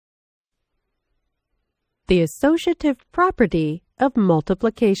The associative property of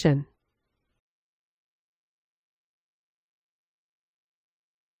multiplication.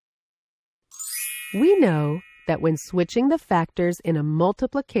 We know that when switching the factors in a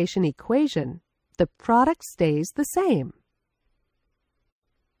multiplication equation, the product stays the same.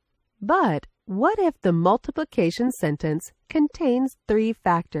 But what if the multiplication sentence contains 3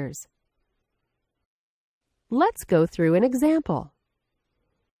 factors? Let's go through an example.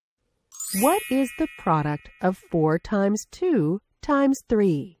 What is the product of 4 times 2 times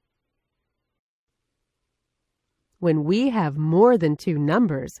 3? When we have more than 2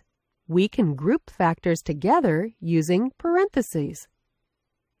 numbers, we can group factors together using parentheses.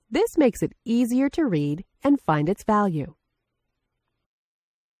 This makes it easier to read and find its value.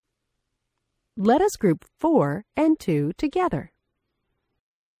 Let us group 4 and 2 together.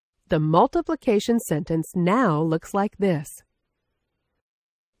 The multiplication sentence now looks like this.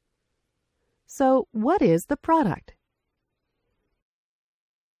 So, what is the product?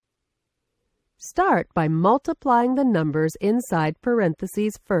 Start by multiplying the numbers inside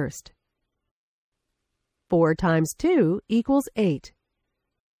parentheses first. 4 times 2 equals 8.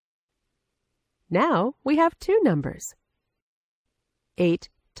 Now we have 2 numbers. 8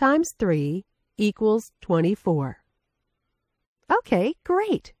 times 3 equals 24. Okay,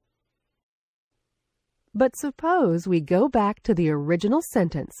 great. But suppose we go back to the original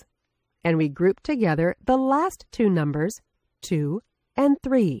sentence and we group together the last 2 numbers, 2 and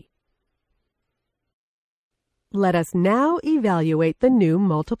 3. Let us now evaluate the new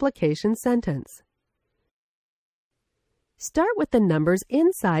multiplication sentence. Start with the numbers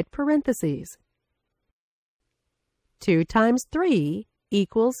inside parentheses. 2 times 3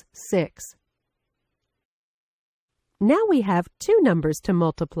 equals 6. Now we have 2 numbers to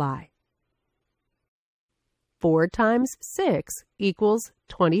multiply. 4 times 6 equals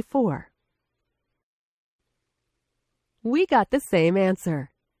 24. We got the same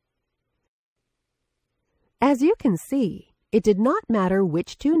answer. As you can see, it did not matter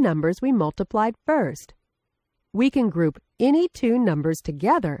which 2 numbers we multiplied first. We can group any 2 numbers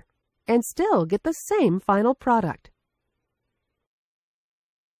together and still get the same final product.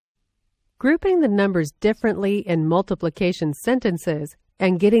 Grouping the numbers differently in multiplication sentences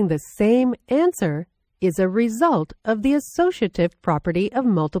and getting the same answer is a result of the associative property of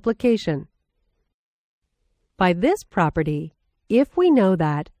multiplication. By this property, if we know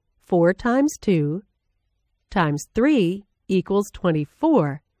that 4 times 2 times 3 equals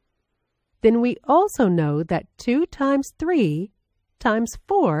 24, then we also know that 2 times 3 times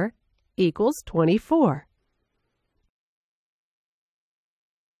 4 equals 24.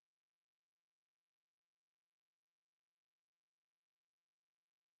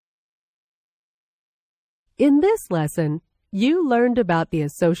 In this lesson, you learned about the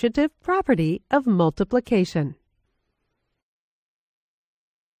associative property of multiplication.